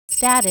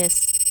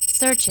Status.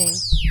 Searching.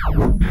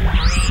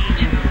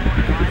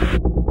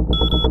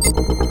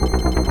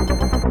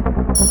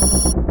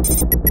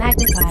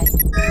 Magnify.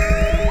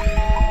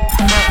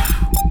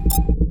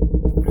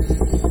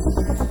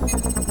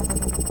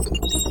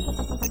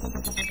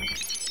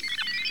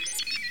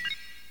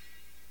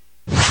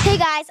 Hey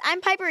guys,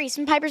 I'm Piper Reese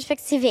from Piper's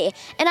Fix TV,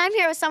 and I'm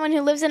here with someone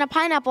who lives in a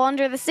pineapple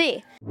under the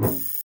sea.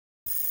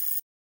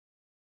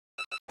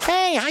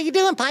 Hey, how you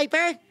doing,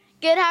 Piper?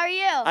 Good, how are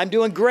you? I'm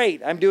doing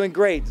great.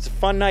 It's a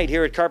fun night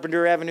here at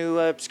Carpenter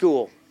Avenue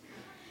School.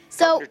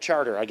 Carpenter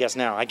Charter, I guess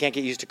now. I can't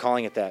get used to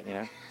calling it that, you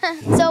know.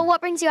 So what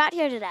brings you out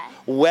here today?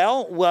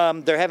 Well,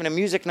 they're having a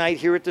music night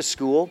here at the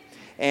school,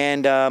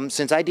 and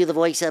since I do the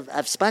voice of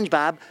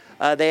SpongeBob,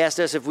 they asked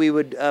us if we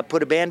would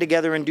put a band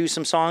together and do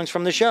some songs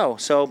from the show.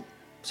 So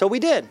we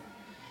did.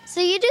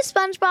 So you do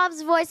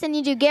SpongeBob's voice and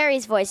you do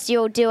Gary's voice. Do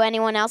you do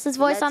anyone else's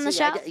voice on the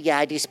show?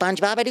 I do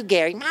SpongeBob, I do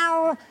Gary.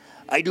 Meow.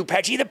 I do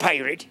Patchy the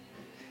Pirate.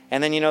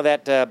 And then you know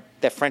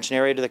that French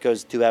narrator that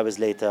goes 2 hours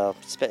later,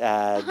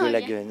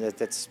 Lagoon.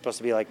 That's supposed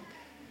to be like,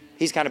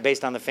 he's kind of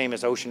based on the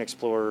famous ocean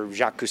explorer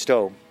Jacques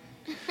Cousteau,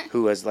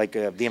 who was like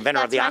the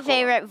inventor of the That's my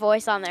favorite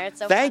voice on there. It's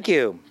so Thank funny.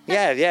 you.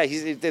 Yeah,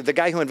 he's the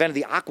guy who invented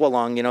the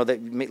aqualung, you know,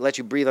 that lets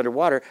you breathe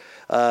underwater.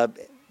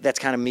 That's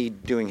kind of me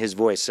doing his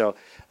voice. So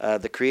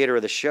the creator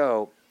of the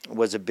show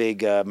was a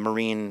big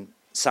marine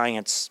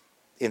science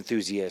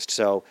enthusiast.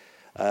 So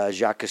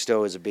Jacques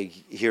Cousteau is a big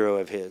hero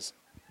of his.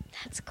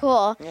 That's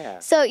cool. Yeah.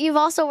 So you've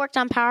also worked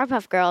on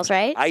Powerpuff Girls,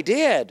 right? I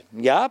did.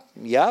 Yep.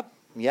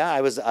 Yeah,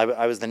 I was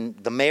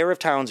the mayor of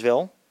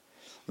Townsville.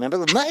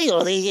 Remember the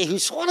mayor? He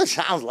sort of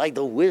sounds like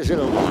the Wizard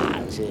of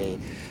Oz.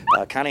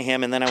 Kind of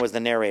him, and then I was the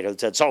narrator that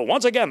said, "So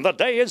once again, the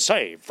day is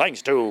saved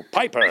thanks to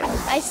Piper."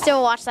 I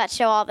still watch that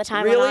show all the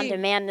time on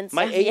demand and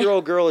stuff. My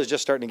 8-year-old girl is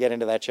just starting to get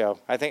into that show.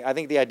 I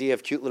think the idea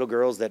of cute little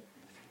girls that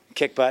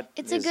kick butt.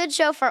 It's a good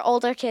show for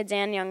older kids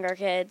and younger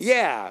kids.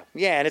 Yeah,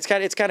 and it's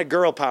kind of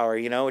girl power,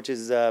 you know, which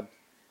is I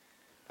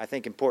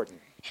think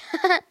important.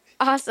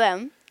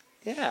 Awesome.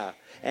 Yeah,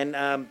 and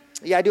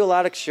I do a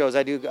lot of shows.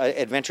 I do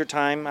Adventure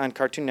Time on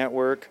Cartoon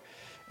Network,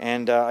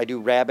 and I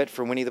do Rabbit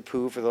for Winnie the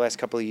Pooh for the last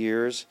couple of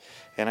years,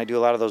 and I do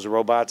a lot of those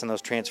robots and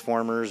those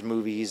Transformers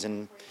movies,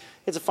 and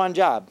it's a fun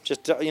job.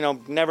 Just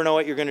never know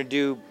what you're going to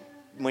do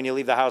when you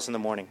leave the house in the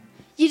morning.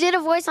 You did a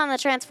voice on the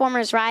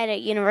Transformers ride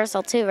at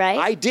Universal too, right?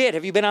 I did.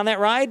 Have you been on that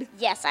ride?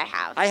 Yes, I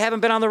have. I haven't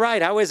been on the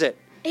ride. How is it?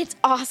 It's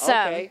awesome.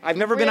 Okay. I've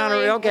never been on a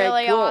ride. Okay,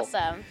 really cool.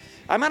 Awesome.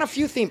 I'm on a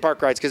few theme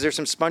park rides because there's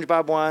some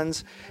SpongeBob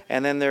ones,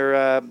 and then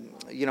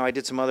I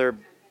did some other,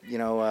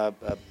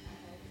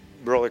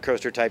 roller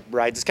coaster type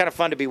rides. It's kind of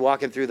fun to be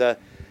walking through the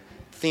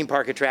theme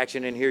park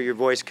attraction and hear your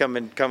voice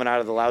coming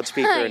out of the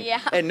loudspeaker, and, Yeah.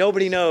 and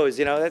nobody knows.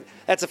 You know,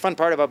 that's the fun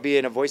part about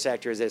being a voice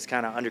actor is that it's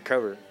kind of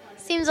undercover.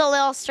 Seems a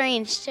little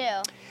strange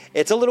too.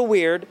 It's a little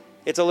weird,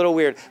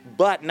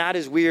 but not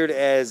as weird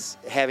as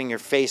having your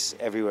face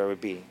everywhere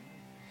would be.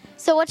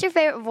 So what's your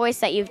favorite voice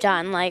that you've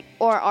done,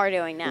 or are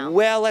doing now?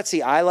 Well, let's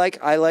see. I like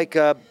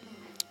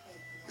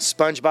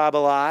SpongeBob a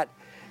lot,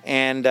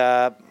 and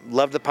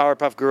love the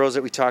Powerpuff Girls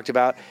that we talked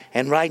about.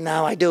 And right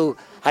now, I do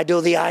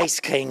the Ice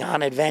King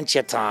on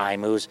Adventure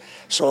Time, who's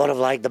sort of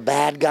like the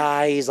bad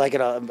guy. He's like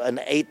an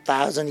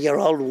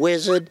 8,000-year-old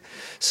wizard.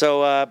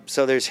 So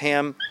there's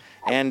him,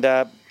 and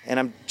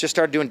I'm just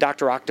started doing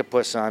Dr.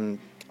 Octopus on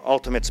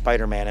Ultimate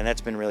Spider-Man, and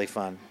that's been really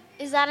fun.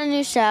 Is that a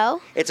new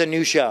show? It's a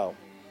new show.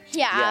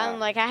 Yeah.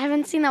 I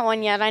haven't seen that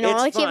one yet. I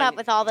normally keep up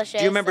with all the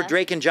shows. Do you remember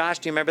Drake and Josh?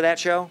 Do you remember that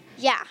show?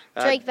 Yeah.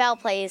 Drake Bell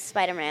plays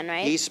Spider-Man,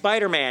 right? He's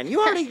Spider-Man.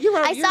 You're saw the the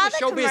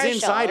showbiz commercial.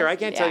 insider. I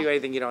can't tell Yeah. you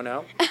anything you don't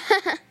know.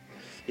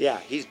 Yeah,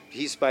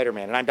 he's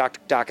Spider-Man, and I'm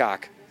Doc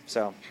Ock.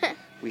 So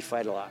we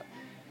fight a lot.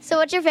 So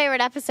what's your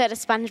favorite episode of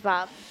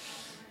SpongeBob?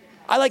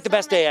 I like the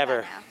best day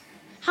ever.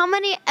 How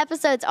many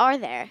episodes are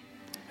there?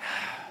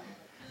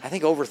 I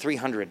think over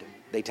 300,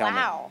 they tell me.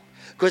 Wow.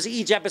 Because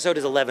each episode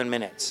is 11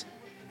 minutes.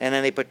 And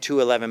then they put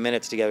 2 11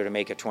 minutes together to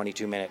make a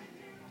 22-minute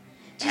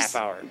half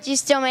hour. Do you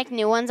still make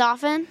new ones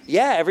often?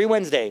 Yeah, every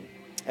Wednesday.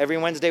 Every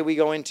Wednesday we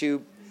go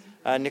into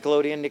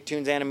Nickelodeon,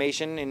 Nicktoons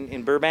Animation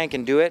in Burbank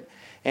and do it.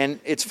 And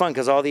it's fun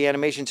because all the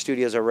animation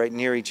studios are right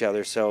near each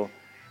other. So,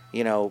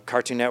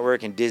 Cartoon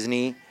Network and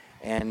Disney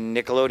and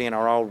Nickelodeon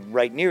are all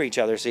right near each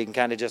other. So you can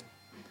kind of just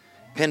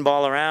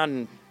pinball around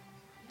and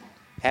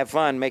have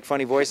fun, make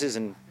funny voices,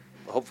 and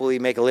hopefully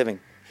make a living.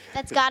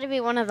 That's got to be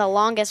one of the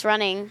longest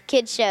running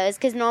kids shows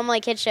because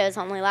normally kids shows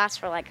only last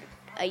for like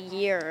a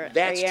year.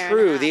 That's or a year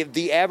true. And a half.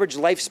 The average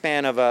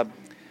lifespan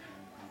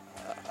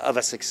of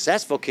a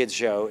successful kids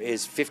show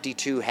is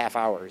 52 half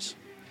hours.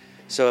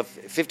 So if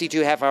 52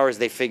 half hours,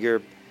 they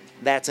figure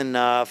that's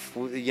enough.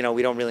 We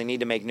don't really need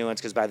to make new ones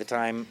because by the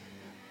time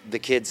the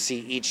kids see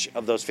each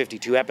of those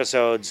 52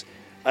 episodes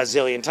a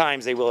zillion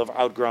times, they will have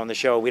outgrown the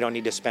show. We don't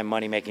need to spend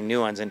money making new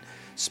ones. And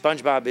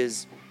SpongeBob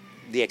is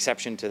the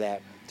exception to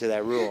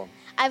that rule.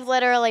 I've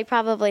literally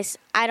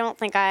I don't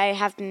think I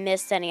have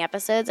missed any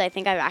episodes. I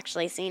think I've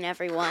actually seen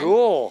every one.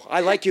 Cool.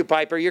 I like you,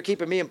 Piper. You're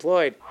keeping me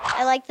employed.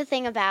 I like the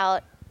thing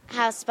about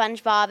how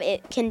SpongeBob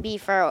it can be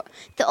for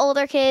the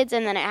older kids,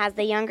 and then it has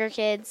the younger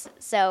kids,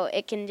 so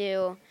it can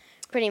do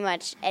pretty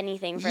much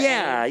anything for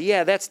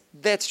any.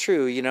 That's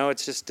true. You know,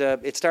 it's just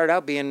it started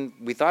out being,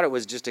 we thought it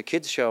was just a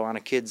kids show on a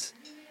kids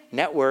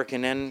network,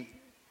 and then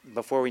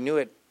before we knew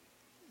it,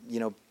 you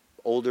know,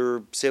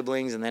 older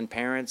siblings and then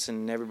parents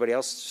and everybody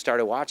else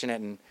started watching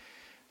it, and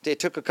it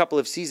took a couple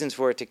of seasons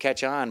for it to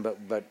catch on,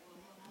 but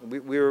we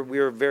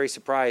were very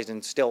surprised,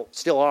 and still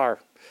are,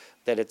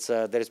 that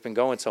it's been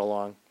going so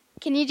long.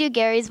 Can you do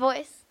Gary's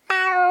voice?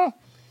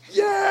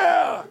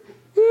 Yeah.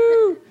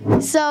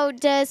 So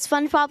does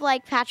SpongeBob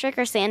like Patrick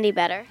or Sandy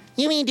better?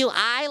 You mean, do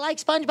I like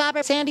SpongeBob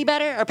or Sandy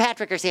better, or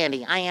Patrick or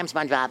Sandy? I am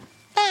SpongeBob.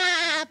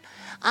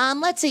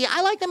 Let's see.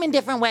 I like them in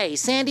different ways.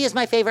 Sandy is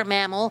my favorite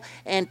mammal,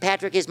 and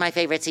Patrick is my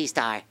favorite sea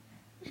star.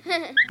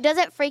 Does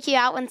it freak you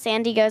out when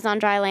Sandy goes on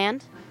dry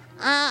land?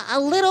 A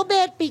little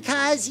bit,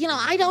 because, you know,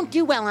 I don't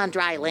do well on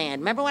dry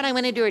land. Remember when I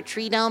went into a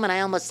tree dome and I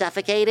almost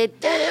suffocated?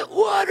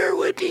 Water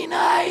would be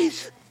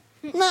nice.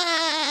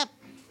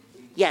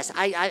 Yes,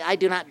 I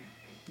do not.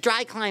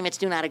 Dry climates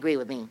do not agree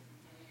with me.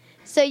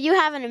 So you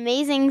have an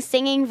amazing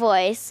singing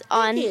voice.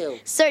 On you.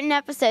 certain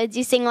episodes,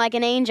 you sing like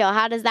an angel.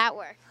 How does that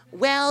work?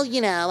 Well,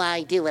 you know,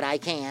 I do what I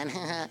can.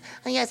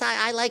 Yes,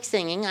 I like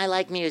singing. I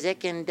like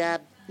music, and,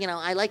 you know,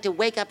 I like to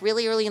wake up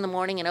really early in the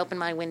morning and open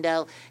my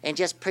window and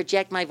just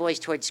project my voice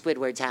towards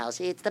Squidward's house.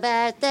 It's the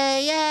best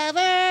day ever!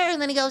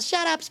 And then he goes,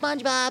 "Shut up,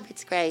 SpongeBob."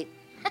 It's great.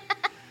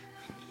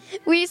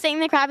 Will you sing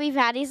the Krabby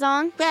Patty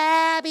song?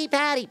 Krabby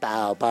Patty,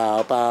 bow,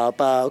 bow, bow,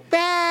 bow.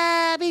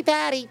 Krabby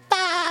Patty,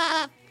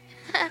 bow.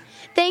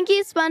 Thank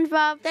you,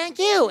 SpongeBob. Thank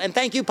you. And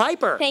thank you,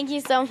 Piper. Thank you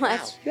so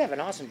much. Wow, you have an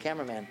awesome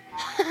cameraman.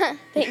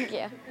 Thank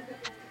you.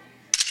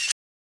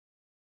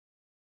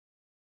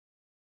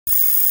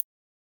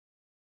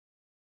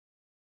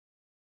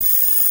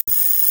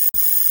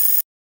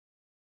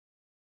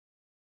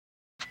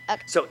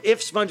 So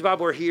if SpongeBob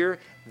were here,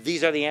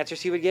 these are the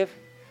answers he would give?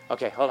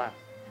 Okay, hold on.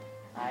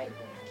 I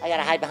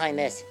gotta hide behind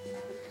this.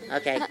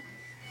 Okay.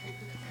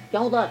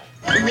 Don't look.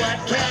 What can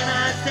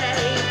I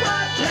say?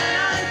 What can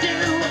I do?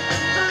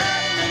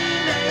 Let me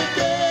make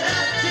it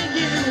up to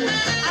you.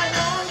 I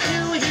long to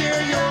hear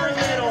your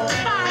little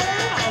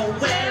oh,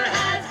 where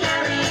has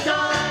Gary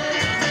gone?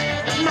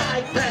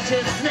 My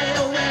precious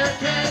snail, where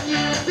can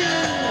you be?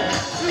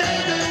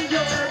 Maybe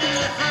you're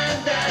behind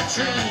that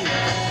tree.